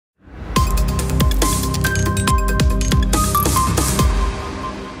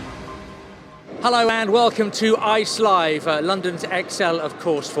Hello and welcome to ICE Live, London's XL, of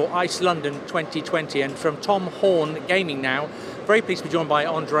course, for ICE London 2020. And from Tom Horn Gaming now, very pleased to be joined by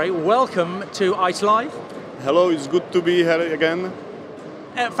Ondrej. Welcome to ICE Live. Hello, it's good to be here again.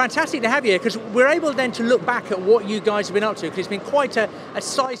 Fantastic to have you here, because we're able then to look back at what you guys have been up to, because it's been quite a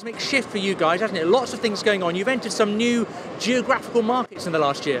seismic shift for you guys, hasn't it? Lots of things going on. You've entered some new geographical markets in the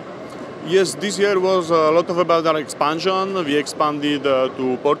last year. Yes, this year was a lot about our expansion. We expanded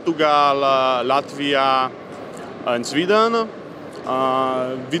to Portugal, Latvia and Sweden.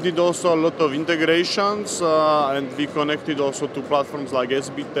 We did also a lot of integrations and we connected also to platforms like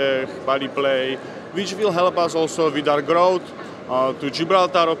SBTech, Pariplay, which will help us also with our growth to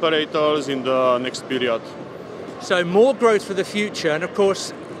Gibraltar operators in the next period. So more growth for the future, and of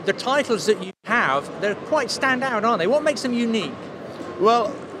course the titles that you have, they're quite standout, aren't they? What makes them unique?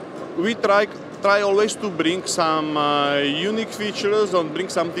 Well, we try always to bring some unique features, or bring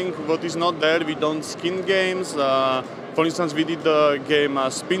something what is not there. We don't skin games. For instance, we did the game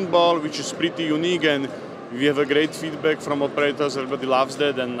Spinball, which is pretty unique, and we have a great feedback from operators. Everybody loves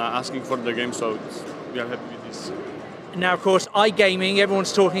that and asking for the game, so we are happy with this. Now, of course, iGaming,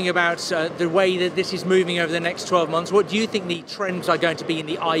 everyone's talking about the way that this is moving over the next 12 months. What do you think the trends are going to be in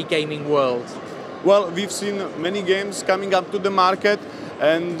the iGaming world? Well, we've seen many games coming up to the market,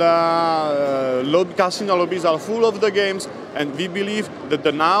 and casino lobbies are full of the games, and we believe that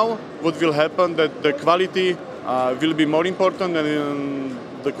now what will happen, that the quality will be more important, and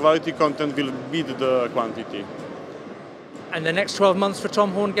the quality content will beat the quantity. And the next 12 months for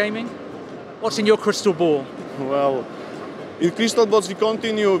Tom Horn Gaming? What's in your crystal ball? Well, in crystal balls we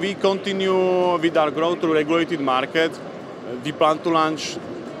continue with our growth to regulated market. We plan to launch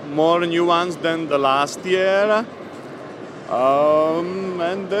more new ones than the last year.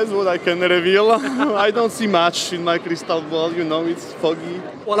 And that's what I can reveal. I don't see much in my crystal ball, you know, it's foggy.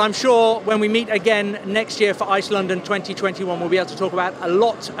 Well, I'm sure when we meet again next year for ICE London 2021, we'll be able to talk about a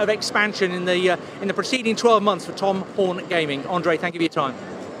lot of expansion in the preceding 12 months for Tom Horn Gaming. Ondrej, thank you for your time.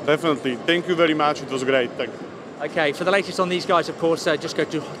 Definitely. Thank you very much. It was great. Thank you. Okay, for the latest on these guys, of course, just go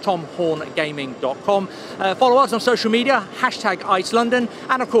to tomhorngaming.com. Follow us on social media, #IceLondon,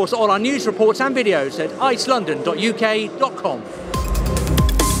 and of course all our news reports and videos at icelondon.uk.com.